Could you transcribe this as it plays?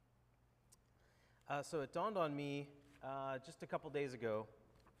So it dawned on me just a couple days ago.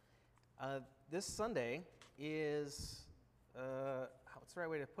 This Sunday is what's the right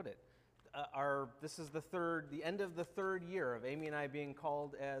way to put it? This is the end of the third year of Amy and I being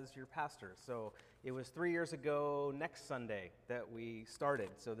called as your pastors. So it was 3 years ago next Sunday that we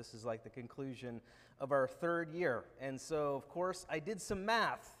started. So this is like the conclusion of our third year. And so, of course, I did some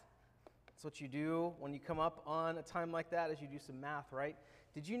math. That's what you do when you come up on a time like that, is you do some math, right?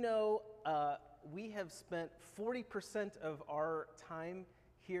 Did you know we have spent 40% of our time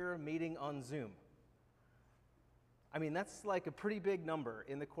here meeting on Zoom? I mean, that's like a pretty big number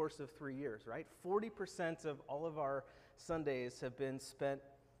in the course of 3 years, right? 40% of all of our Sundays have been spent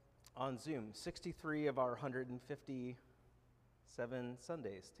on Zoom. 63 of our 157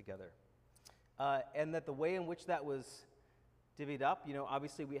 Sundays together. And that the way in which that was divvied up,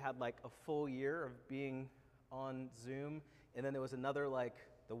 obviously we had like a full year of being on Zoom, and then there was another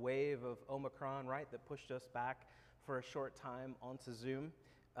the wave of Omicron, right, that pushed us back for a short time onto Zoom.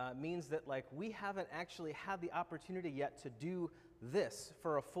 Means that we haven't actually had the opportunity yet to do this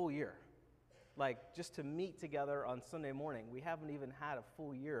for a full year. Just to meet together on Sunday morning, we haven't even had a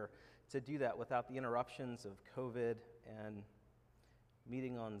full year to do that without the interruptions of COVID and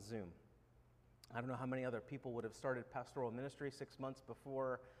meeting on Zoom. I don't know how many other people would have started pastoral ministry 6 months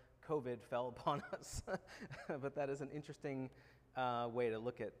before COVID fell upon us, but that is an interesting way to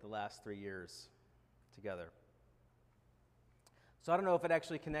look at the last 3 years together. So I don't know if it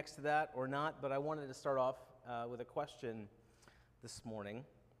actually connects to that or not, but I wanted to start off with a question this morning.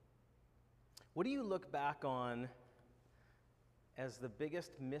 What do you look back on as the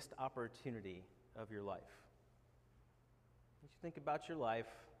biggest missed opportunity of your life? As you think about your life,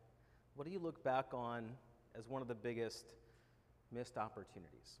 what do you look back on as one of the biggest missed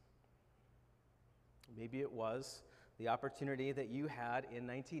opportunities? Maybe it was the opportunity that you had in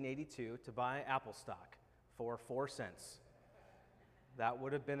 1982 to buy Apple stock for 4 cents. That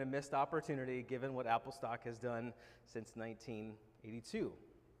would have been a missed opportunity given what Apple stock has done since 1982.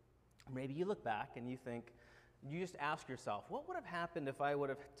 Maybe you look back and you just ask yourself, what would have happened if I would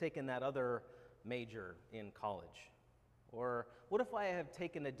have taken that other major in college? Or what if I have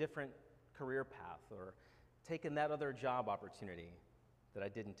taken a different career path or taken that other job opportunity that I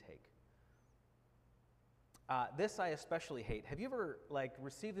didn't take? This I especially hate. Have you ever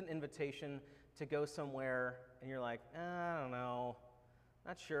received an invitation to go somewhere and you're like, I don't know,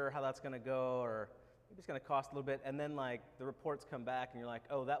 not sure how that's going to go, or maybe it's going to cost a little bit, and then the reports come back and you're like,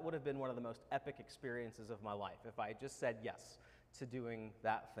 oh, that would have been one of the most epic experiences of my life if I just said yes to doing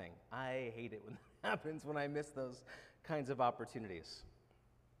that thing. I hate it when that happens, when I miss those kinds of opportunities.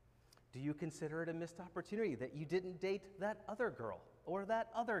 Do you consider it a missed opportunity that you didn't date that other girl or that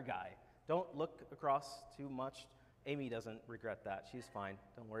other guy? Don't look across too much. Amy doesn't regret that. She's fine.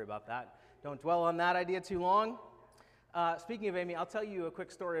 Don't worry about that. Don't dwell on that idea too long. Speaking of Amy, I'll tell you a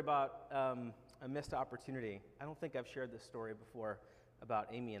quick story about a missed opportunity. I don't think I've shared this story before about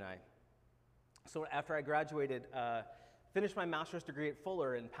Amy and I. So after I graduated, finished my master's degree at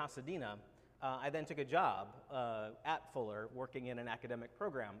Fuller in Pasadena, I then took a job at Fuller working in an academic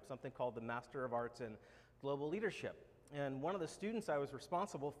program, something called the Master of Arts in Global Leadership. And one of the students I was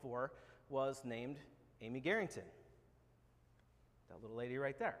responsible for was named Amy Garrington. That little lady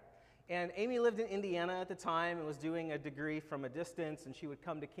right there. And Amy lived in Indiana at the time and was doing a degree from a distance, and she would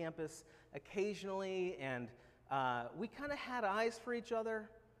come to campus occasionally, and we kind of had eyes for each other.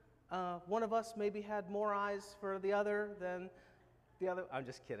 One of us maybe had more eyes for the other than the other. I'm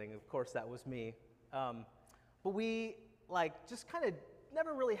just kidding. Of course, that was me. But we just kind of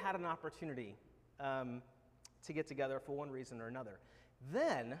never really had an opportunity to get together for one reason or another.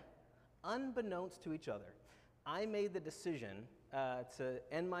 Then, unbeknownst to each other, I made the decision to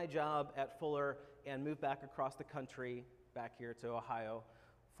end my job at Fuller and move back across the country, back here to Ohio,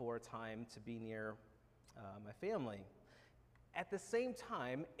 for a time to be near my family. At the same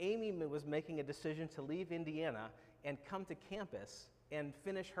time, Amy was making a decision to leave Indiana and come to campus and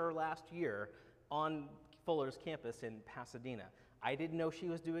finish her last year on Fuller's campus in Pasadena. I didn't know she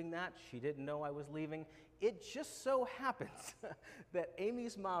was doing that. She didn't know I was leaving. It just so happens that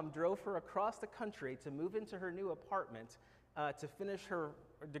Amy's mom drove her across the country to move into her new apartment to finish her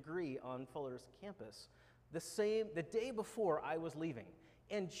degree on Fuller's campus the day before I was leaving.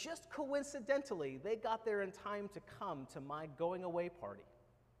 And just coincidentally, they got there in time to come to my going away party.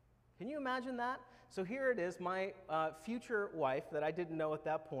 Can you imagine that? So here it is, my future wife that I didn't know at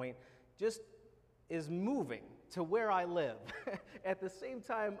that point just is moving to where I live. At the same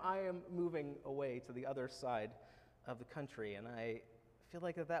time, I am moving away to the other side of the country. And I feel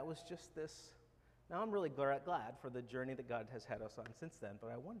like that was just this. Now, I'm really glad for the journey that God has had us on since then, but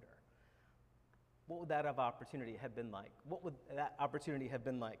I wonder, What would that opportunity have been like? What would that opportunity have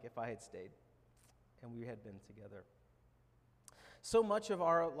been like if I had stayed and we had been together? So much of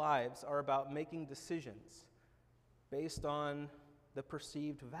our lives are about making decisions based on the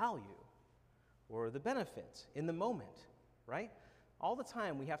perceived value or the benefit in the moment, right? All the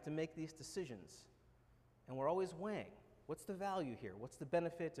time we have to make these decisions, and we're always weighing, what's the value here? What's the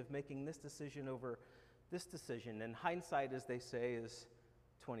benefit of making this decision over this decision? And hindsight, as they say, is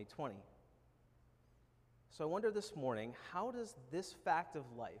 20/20. So I wonder this morning, how does this fact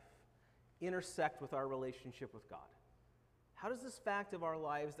of life intersect with our relationship with God? How does this fact of our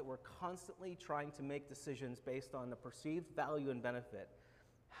lives that we're constantly trying to make decisions based on the perceived value and benefit,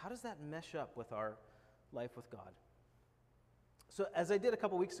 how does that mesh up with our life with God? So as I did a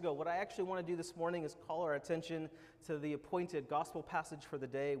couple weeks ago, what I actually want to do this morning is call our attention to the appointed gospel passage for the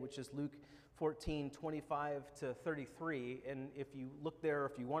day, which is Luke 14:25-33. And if you look there,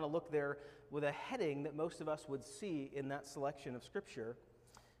 if you want to look there, with a heading that most of us would see in that selection of Scripture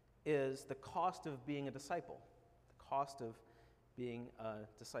is the cost of being a disciple. The cost of being a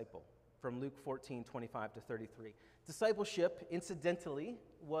disciple, from Luke 14:25-33. Discipleship, incidentally,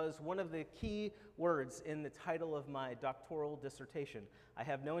 was one of the key words in the title of my doctoral dissertation. I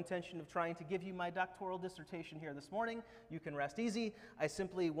have no intention of trying to give you my doctoral dissertation here this morning. You can rest easy. I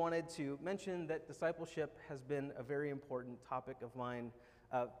simply wanted to mention that discipleship has been a very important topic of mine,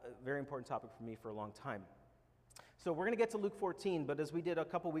 a very important topic for me for a long time. So we're going to get to Luke 14, but as we did a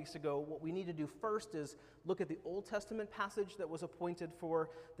couple weeks ago, what we need to do first is look at the Old Testament passage that was appointed for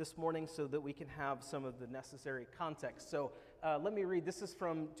this morning so that we can have some of the necessary context. So let me read. This is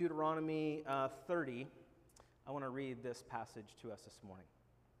from Deuteronomy 30. I want to read this passage to us this morning.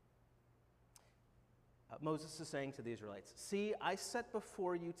 Moses is saying to the Israelites, "See, I set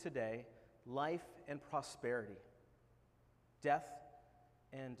before you today life and prosperity, death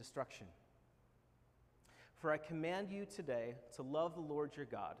and destruction. For I command you today to love the Lord your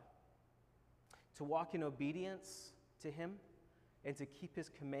God, to walk in obedience to him, and to keep his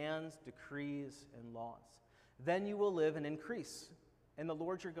commands, decrees, and laws. Then you will live and increase, and the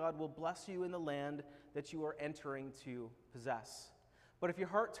Lord your God will bless you in the land that you are entering to possess. But if your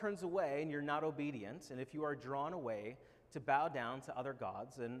heart turns away and you're not obedient, and if you are drawn away to bow down to other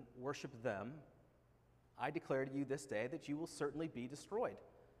gods and worship them, I declare to you this day that you will certainly be destroyed.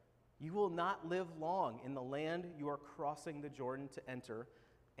 You will not live long in the land you are crossing the Jordan to enter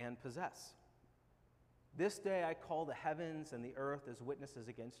and possess. This day I call the heavens and the earth as witnesses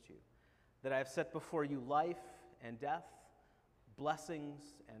against you, that I have set before you life and death,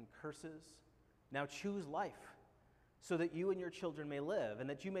 blessings and curses. Now choose life, so that you and your children may live, and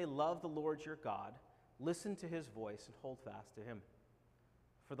that you may love the Lord your God, listen to his voice, and hold fast to him.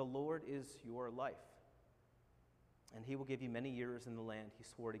 For the Lord is your life, and he will give you many years in the land he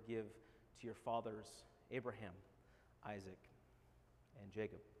swore to give to your fathers, Abraham, Isaac, and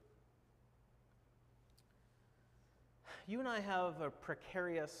Jacob." You and I have a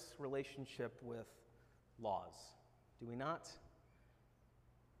precarious relationship with laws, do we not?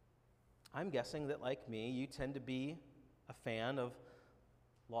 I'm guessing that, like me, you tend to be a fan of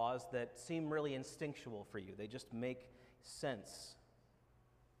laws that seem really instinctual for you. They just make sense.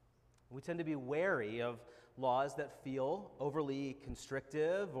 We tend to be wary of laws that feel overly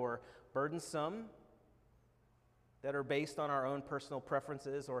constrictive or burdensome, that are based on our own personal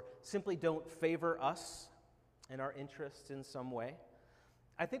preferences or simply don't favor us and our interests in some way.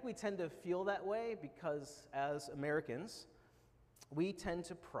 I think we tend to feel that way because as Americans, we tend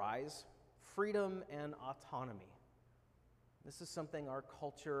to prize freedom and autonomy. This is something our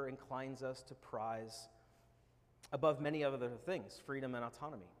culture inclines us to prize above many other things, freedom and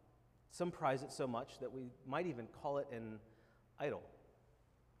autonomy. Some prize it so much that we might even call it an idol,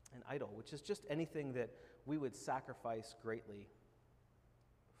 which is just anything that we would sacrifice greatly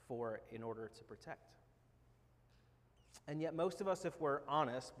for in order to protect. And yet most of us, if we're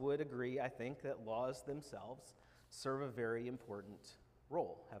honest, would agree, I think, that laws themselves serve a very important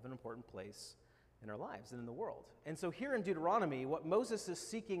role, have an important place in our lives and in the world. And so here in Deuteronomy, what Moses is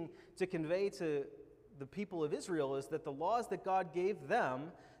seeking to convey to the people of Israel is that the laws that God gave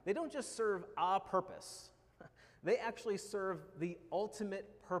them, they don't just serve a purpose. They actually serve the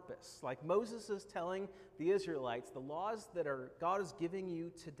ultimate purpose. Like Moses is telling the Israelites, the laws that God is giving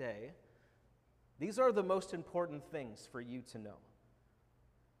you today, these are the most important things for you to know.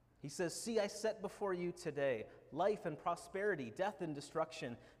 He says, "See, I set before you today life and prosperity, death and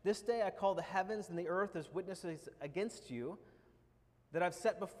destruction. This day I call the heavens and the earth as witnesses against you, that I've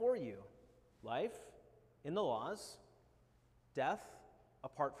set before you life in the laws, death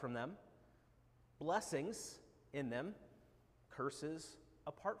apart from them, blessings in them, curses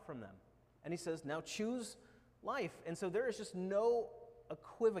apart from them. And he says, now choose life. And so there is just no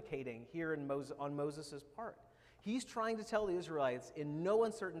equivocating here on Moses' part. He's trying to tell the Israelites in no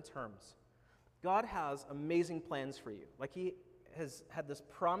uncertain terms, God has amazing plans for you. Like he has had this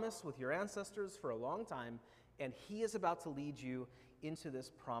promise with your ancestors for a long time, and he is about to lead you into this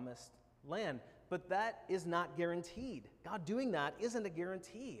promised land. But that is not guaranteed. God doing that isn't a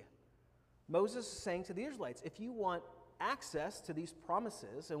guarantee. Moses is saying to the Israelites, if you want access to these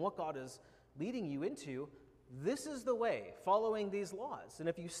promises and what God is leading you into, this is the way, following these laws. And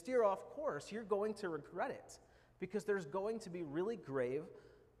if you steer off course, you're going to regret it because there's going to be really grave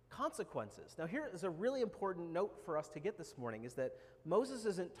consequences. Now, here is a really important note for us to get this morning, is that Moses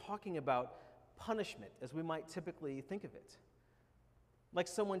isn't talking about punishment as we might typically think of it. Like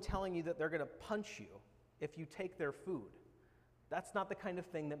someone telling you that they're going to punch you if you take their food. That's not the kind of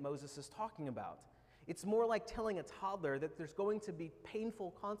thing that Moses is talking about. It's more like telling a toddler that there's going to be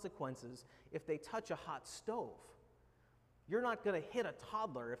painful consequences if they touch a hot stove. You're not going to hit a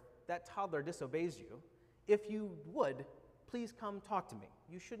toddler if that toddler disobeys you. If you would, please come talk to me.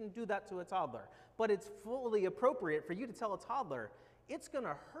 You shouldn't do that to a toddler. But it's fully appropriate for you to tell a toddler, it's going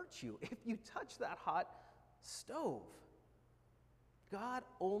to hurt you if you touch that hot stove. God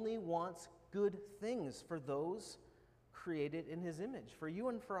only wants good things for those created in his image, for you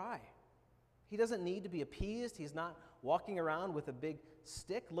and for I. He doesn't need to be appeased. He's not walking around with a big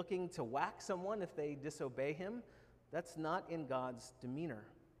stick looking to whack someone if they disobey him. That's not in God's demeanor.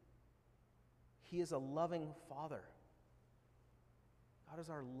 He is a loving Father. God is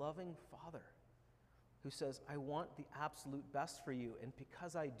our loving Father who says, I want the absolute best for you, and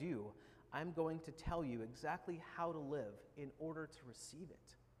because I do, I'm going to tell you exactly how to live in order to receive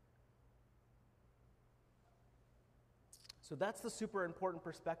it. So that's the super important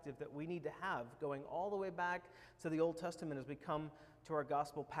perspective that we need to have going all the way back to the Old Testament as we come to our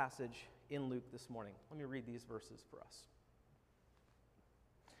gospel passage in Luke this morning. Let me read these verses for us.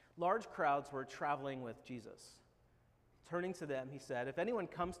 Large crowds were traveling with Jesus. Turning to them, he said, if anyone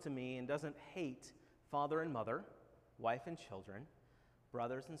comes to me and doesn't hate father and mother, wife and children,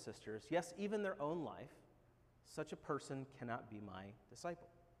 brothers and sisters, yes, even their own life, such a person cannot be my disciple.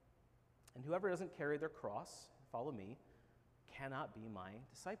 And whoever doesn't carry their cross and follow me cannot be my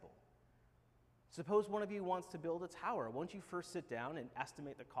disciple. Suppose one of you wants to build a tower. Won't you first sit down and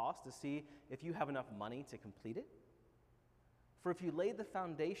estimate the cost to see if you have enough money to complete it? For if you laid the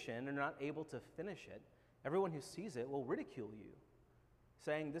foundation and are not able to finish it, everyone who sees it will ridicule you,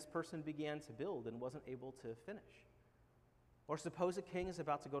 saying this person began to build and wasn't able to finish. Or suppose a king is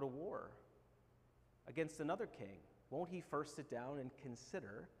about to go to war against another king. Won't he first sit down and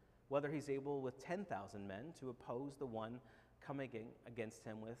consider whether he's able with 10,000 men to oppose the one coming against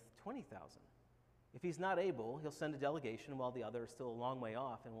him with 20,000? If he's not able, he'll send a delegation while the other is still a long way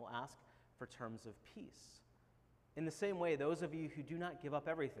off and will ask for terms of peace. In the same way, those of you who do not give up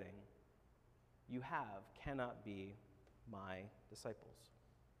everything you have cannot be my disciples.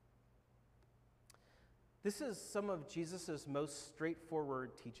 This is some of Jesus' most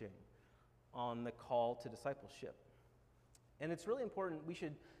straightforward teaching on the call to discipleship. And it's really important we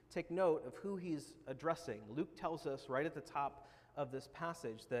should take note of who he's addressing. Luke tells us right at the top of this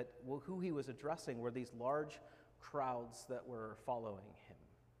passage that who he was addressing were these large crowds that were following him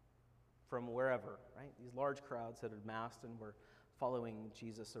from wherever, right? These large crowds that had massed and were following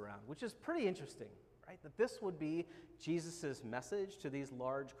Jesus around, which is pretty interesting, right? That this would be Jesus' message to these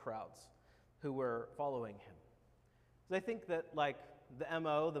large crowds who were following him. So I think that like the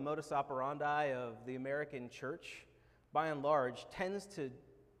MO, the modus operandi of the American church, by and large, tends to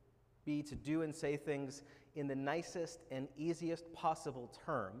be to do and say things in the nicest and easiest possible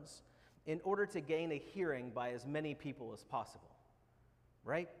terms in order to gain a hearing by as many people as possible,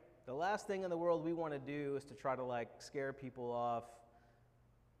 right? The last thing in the world we want to do is to try to like scare people off,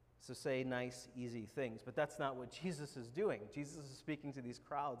 so say nice, easy things. But that's not what Jesus is doing. Jesus is speaking to these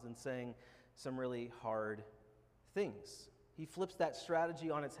crowds and saying some really hard things. He flips that strategy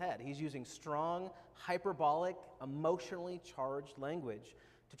on its head. He's using strong, hyperbolic, emotionally charged language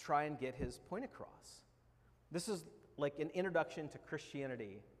to try and get his point across. This is like an introduction to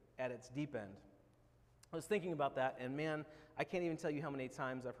Christianity at its deep end. I was thinking about that, and man, I can't even tell you how many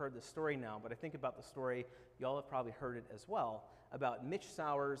times I've heard this story now, but I think about the story, y'all have probably heard it as well, about Mitch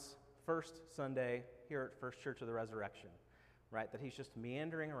Sauer's first Sunday here at First Church of the Resurrection, right? That he's just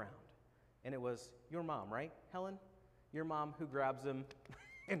meandering around. And it was your mom, right, Helen? Your mom who grabs him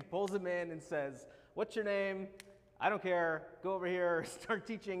and pulls him in and says, what's your name? I don't care. Go over here, start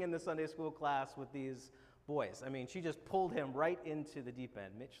teaching in the Sunday school class with these boys. I mean, she just pulled him right into the deep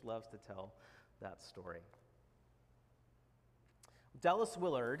end. Mitch loves to tell that story. Dallas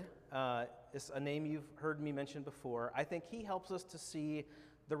Willard is a name you've heard me mention before. I think he helps us to see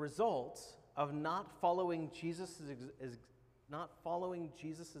the results of not following Jesus's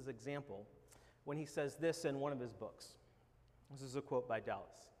example when he says this in one of his books. This is a quote by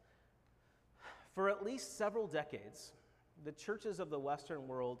Dallas. For at least several decades, the churches of the Western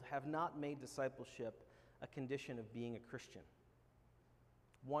world have not made discipleship a condition of being a Christian.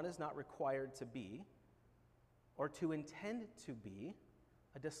 One is not required to be, or to intend to be,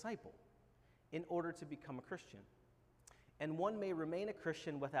 a disciple in order to become a Christian. And one may remain a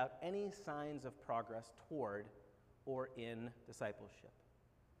Christian without any signs of progress toward or in discipleship.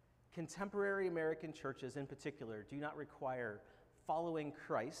 Contemporary American churches in particular do not require following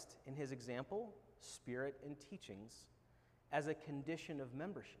Christ in his example, spirit, and teachings as a condition of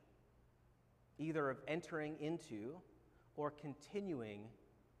membership, either of entering into or continuing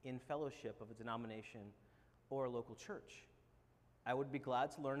in fellowship of a denomination or a local church. I would be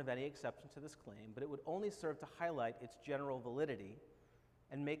glad to learn of any exception to this claim, but it would only serve to highlight its general validity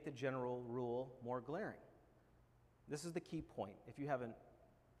and make the general rule more glaring. This is the key point. If you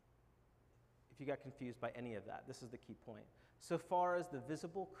got confused by any of that, this is the key point. So far as the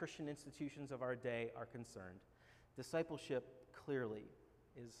visible Christian institutions of our day are concerned, discipleship clearly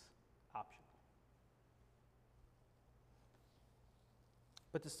is optional.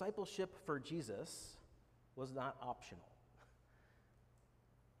 But discipleship for Jesus was not optional.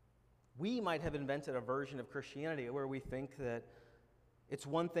 We might have invented a version of Christianity where we think that it's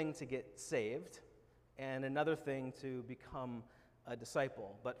one thing to get saved and another thing to become a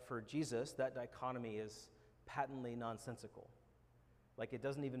disciple. But for Jesus, that dichotomy is patently nonsensical. Like, it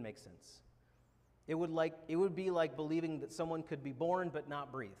doesn't even make sense. It would be like believing that someone could be born but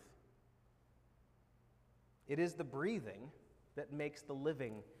not breathe. It is the breathing that makes the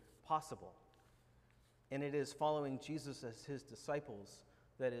living possible. And it is following Jesus as his disciples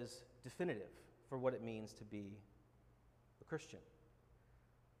that is definitive for what it means to be a Christian.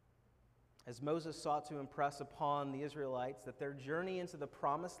 As Moses sought to impress upon the Israelites that their journey into the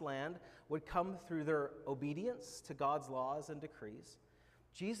promised land would come through their obedience to God's laws and decrees,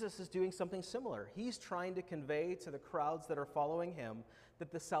 Jesus is doing something similar. He's trying to convey to the crowds that are following him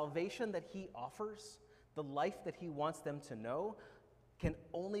that the salvation that he offers, the life that he wants them to know, can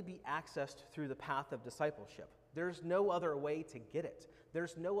only be accessed through the path of discipleship. There's no other way to get it.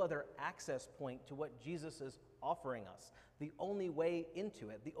 There's no other access point to what Jesus is offering us. The only way into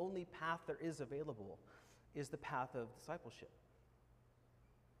it, the only path there is available, is the path of discipleship.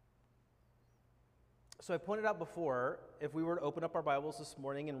 So I pointed out before, if we were to open up our Bibles this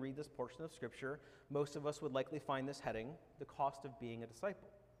morning and read this portion of Scripture, most of us would likely find this heading, the cost of being a disciple.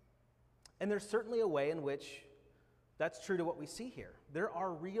 And there's certainly a way in which that's true to what we see here. There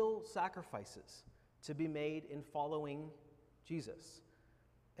are real sacrifices to be made in following Jesus.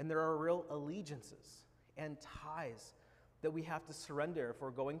 And there are real allegiances and ties that we have to surrender if we're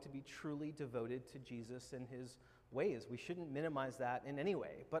going to be truly devoted to Jesus and his ways. We shouldn't minimize that in any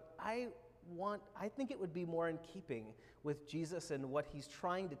way. But I think it would be more in keeping with Jesus and what he's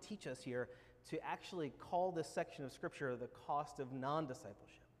trying to teach us here to actually call this section of Scripture the cost of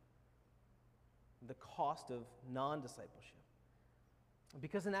non-discipleship. The cost of non-discipleship.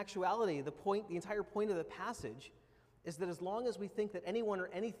 Because in actuality, the entire point of the passage is that as long as we think that anyone or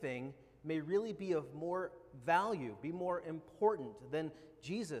anything may really be of more value, be more important than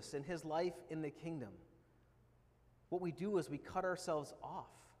Jesus and his life in the kingdom, what we do is we cut ourselves off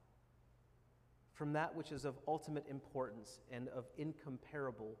from that which is of ultimate importance and of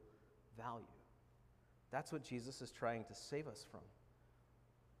incomparable value. That's what Jesus is trying to save us from.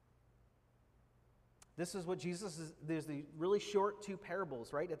 This is what Jesus is, there's the really short two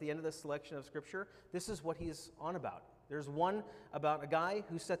parables, right, at the end of this selection of Scripture. This is what he's on about. There's one about a guy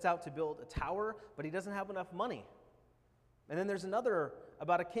who sets out to build a tower, but he doesn't have enough money. And then there's another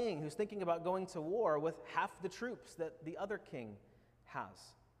about a king who's thinking about going to war with half the troops that the other king has.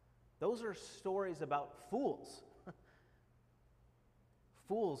 Those are stories about fools.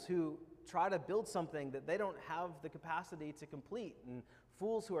 Fools who try to build something that they don't have the capacity to complete, and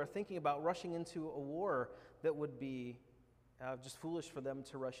fools who are thinking about rushing into a war that would be just foolish for them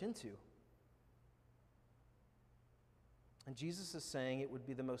to rush into. And Jesus is saying it would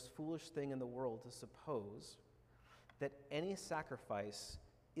be the most foolish thing in the world to suppose that any sacrifice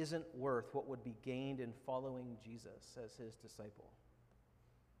isn't worth what would be gained in following Jesus as his disciple.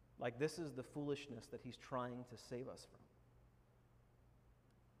 Like, this is the foolishness that he's trying to save us from.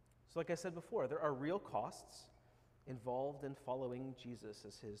 So like I said before, there are real costs involved in following Jesus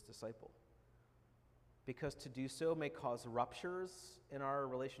as his disciple. Because to do so may cause ruptures in our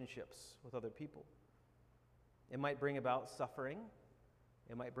relationships with other people. It might bring about suffering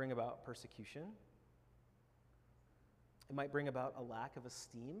It might bring about persecution. It might bring about a lack of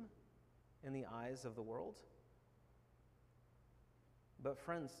esteem in the eyes of the world. But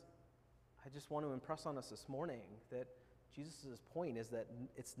friends, I just want to impress on us this morning that Jesus' point is that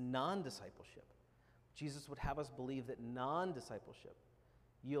it's non-discipleship. Jesus would have us believe that non-discipleship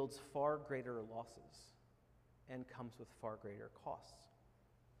yields far greater losses and comes with far greater costs.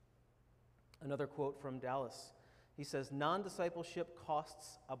 Another quote from Dallas, he says, "Non-discipleship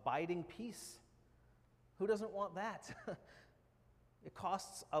costs abiding peace." Who doesn't want that? It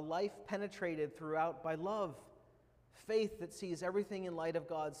costs a life penetrated throughout by love, faith that sees everything in light of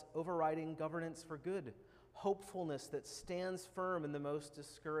God's overriding governance for good, hopefulness that stands firm in the most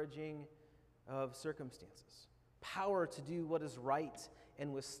discouraging of circumstances, power to do what is right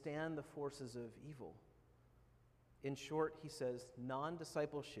and withstand the forces of evil. In short, he says,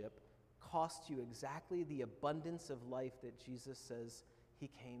 non-discipleship costs you exactly the abundance of life that Jesus says he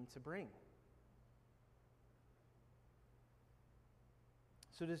came to bring.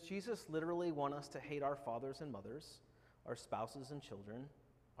 So does Jesus literally want us to hate our fathers and mothers, our spouses and children,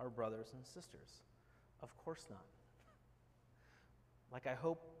 our brothers and sisters? Of course not. Like, I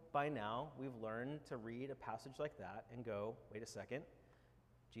hope by now we've learned to read a passage like that and go, wait a second,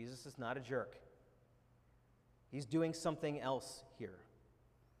 Jesus is not a jerk. He's doing something else here.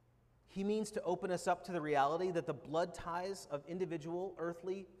 He means to open us up to the reality that the blood ties of individual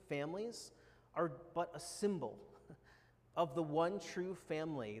earthly families are but a symbol of the one true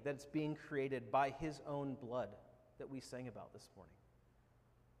family that's being created by his own blood that we sang about this morning.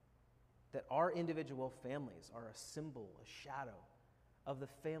 That our individual families are a symbol, a shadow of the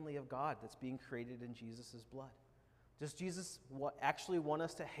family of God that's being created in Jesus' blood. Does Jesus actually want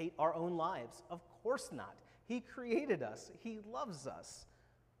us to hate our own lives? Of course not. He created us. He loves us.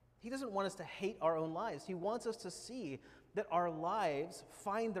 He doesn't want us to hate our own lives. He wants us to see that our lives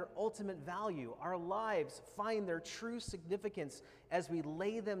find their ultimate value. Our lives find their true significance as we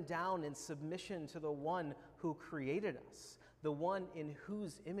lay them down in submission to the one who created us, the one in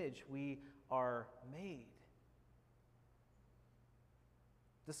whose image we are made.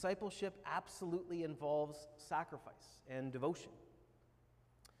 Discipleship absolutely involves sacrifice and devotion,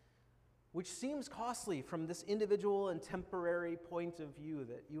 which seems costly from this individual and temporary point of view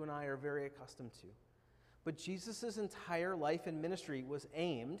that you and I are very accustomed to. But Jesus' entire life and ministry was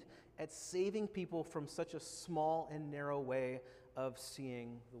aimed at saving people from such a small and narrow way of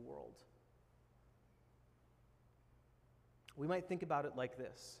seeing the world. We might think about it like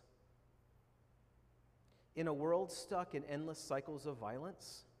this. In a world stuck in endless cycles of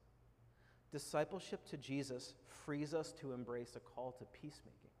violence, discipleship to Jesus frees us to embrace a call to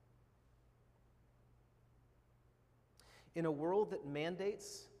peacemaking. In a world that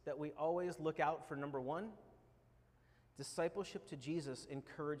mandates that we always look out for number one, discipleship to Jesus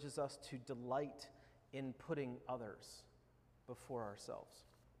encourages us to delight in putting others before ourselves.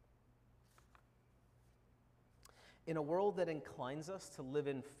 In a world that inclines us to live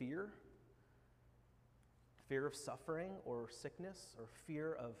in fear of suffering or sickness, or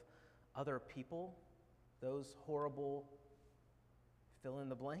fear of other people, those horrible fill in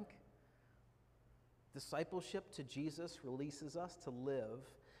the blank, discipleship to Jesus releases us to live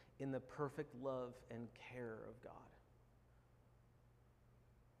in the perfect love and care of God.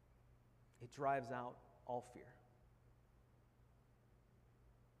 It drives out all fear.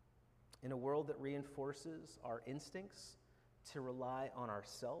 In a world that reinforces our instincts to rely on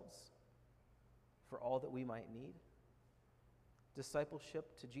ourselves for all that we might need,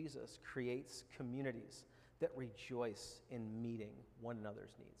 discipleship to Jesus creates communities that rejoice in meeting one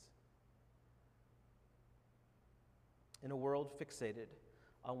another's needs. In a world fixated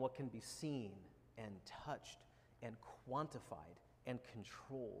on what can be seen and touched and quantified and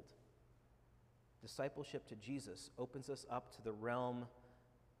controlled, discipleship to Jesus opens us up to the realm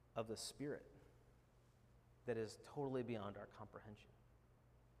of the Spirit that is totally beyond our comprehension.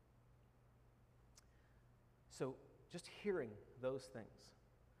 So just hearing those things,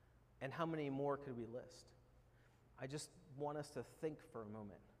 and how many more could we list? I just want us to think for a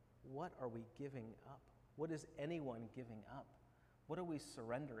moment. What are we giving up? What is anyone giving up? What are we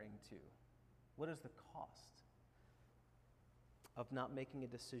surrendering to? What is the cost of not making a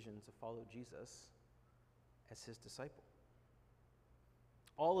decision to follow Jesus as his disciple?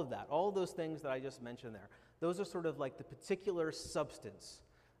 All of that, all those things that I just mentioned there, those are sort of like the particular substance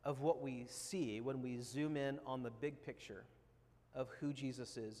of what we see when we zoom in on the big picture of who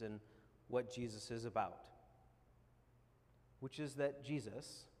Jesus is and what Jesus is about, which is that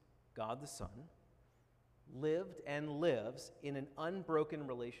Jesus, God the Son, lived and lives in an unbroken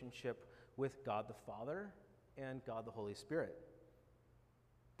relationship with God the Father and God the Holy Spirit.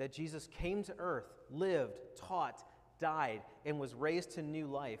 that Jesus came to earth, lived, taught, died, and was raised to new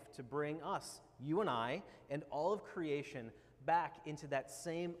life to bring us, you and I, and all of creation back into that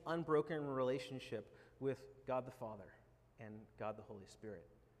same unbroken relationship with God the Father and God the Holy Spirit.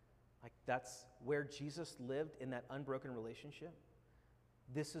 Like, that's where Jesus lived, in that unbroken relationship.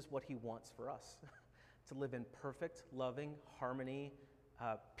 This is what he wants for us, to live in perfect, loving, harmony,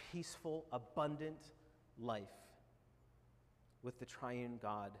 peaceful, abundant life with the triune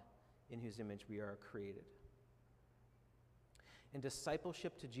God in whose image we are created. And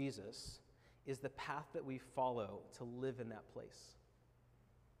discipleship to Jesus is the path that we follow to live in that place.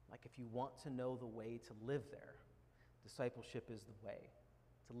 Like, if you want to know the way to live there, discipleship is the way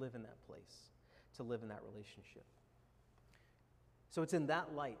to live in that place, to live in that relationship. So it's in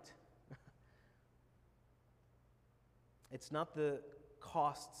that light. It's not the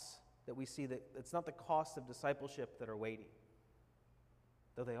costs that we see, that it's not the costs of discipleship that are weighty,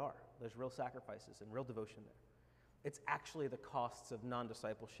 though they are. There's real sacrifices and real devotion there. It's actually the costs of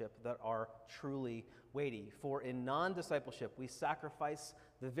non-discipleship that are truly weighty. For in non-discipleship, we sacrifice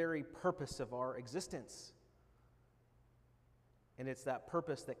the very purpose of our existence. And it's that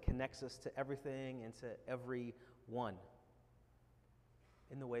purpose that connects us to everything and to everyone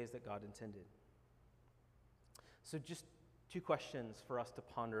in the ways that God intended. So just 2 questions for us to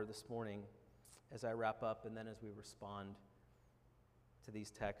ponder this morning as I wrap up, and then as we respond to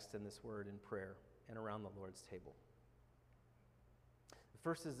these texts and this word in prayer and around the Lord's table. The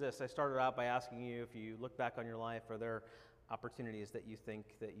first is this. I started out by asking you, if you look back on your life, are there opportunities that you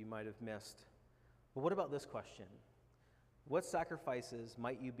think that you might have missed? But what about this question? What sacrifices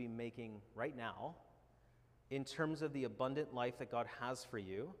might you be making right now in terms of the abundant life that God has for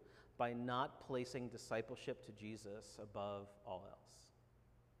you by not placing discipleship to Jesus above all else?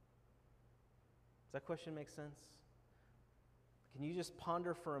 Does that question make sense? Can you just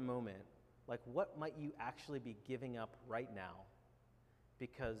ponder for a moment, like, what might you actually be giving up right now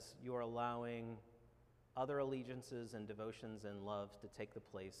because you're allowing other allegiances and devotions and loves to take the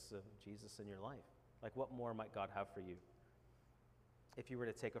place of Jesus in your life? Like, what more might God have for you if you were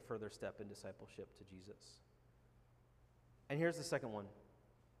to take a further step in discipleship to Jesus? And here's the second one.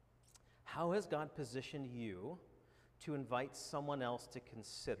 How has God positioned you to invite someone else to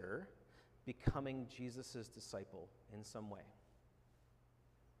consider becoming Jesus' disciple in some way?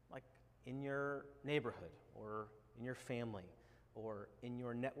 Like in your neighborhood, or in your family, or in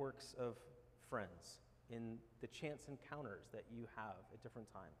your networks of friends, in the chance encounters that you have at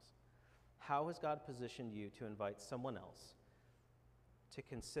different times. How has God positioned you to invite someone else to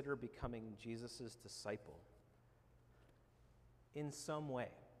consider becoming Jesus' disciple in some way,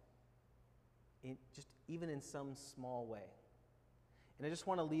 even in some small way? And I just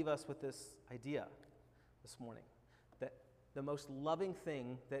want to leave us with this idea this morning, that the most loving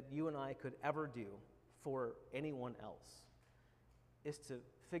thing that you and I could ever do for anyone else is to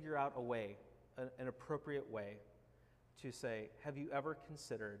figure out a way, an appropriate way, to say, have you ever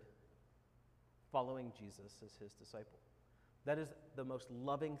considered following Jesus as his disciple? That is the most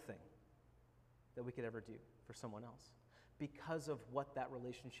loving thing that we could ever do for someone else, because of what that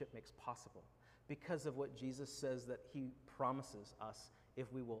relationship makes possible, because of what Jesus says that he promises us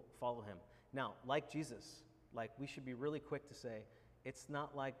if we will follow him. Now, like Jesus, like, we should be really quick to say, it's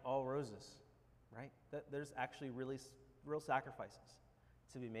not like all roses, right? That there's actually really real sacrifices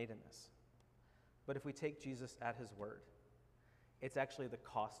to be made in this. But if we take Jesus at his word, it's actually the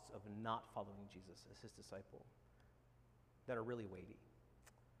costs of not following Jesus as his disciple that are really weighty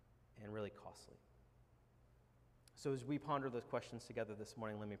and really costly. So as we ponder those questions together this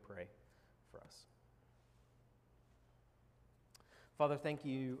morning, let me pray for us. Father, thank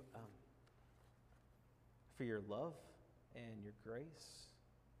you for your love and your grace.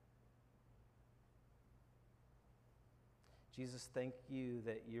 Jesus, thank you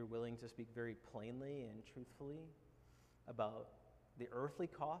that you're willing to speak very plainly and truthfully about the earthly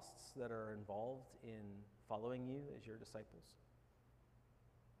costs that are involved in following you as your disciples.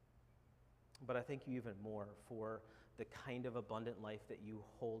 But I thank you even more for the kind of abundant life that you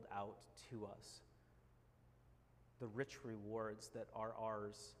hold out to us, the rich rewards that are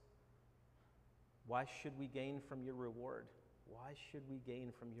ours. Why should we gain from your reward? Why should we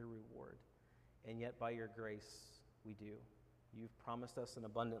gain from your reward? And yet by your grace, we do. You've promised us an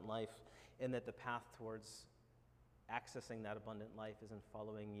abundant life, and that the path towards accessing that abundant life is in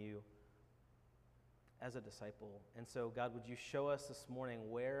following you as a disciple. And so, God, would you show us this morning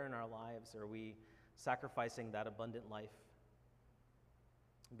where in our lives are we sacrificing that abundant life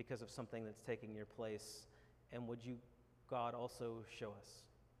because of something that's taking your place? And would you, God, also show us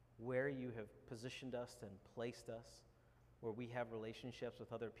where you have positioned us and placed us where we have relationships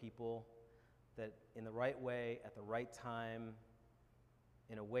with other people that in the right way, at the right time,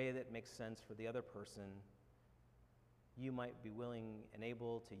 in a way that makes sense for the other person, you might be willing and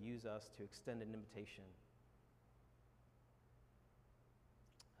able to use us to extend an invitation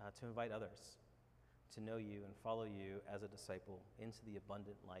to invite others to know you and follow you as a disciple into the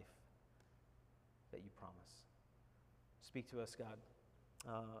abundant life that you promise. Speak to us, God,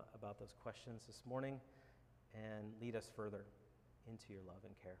 about those questions this morning and lead us further into your love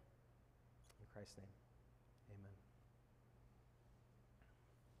and care. In Christ's name.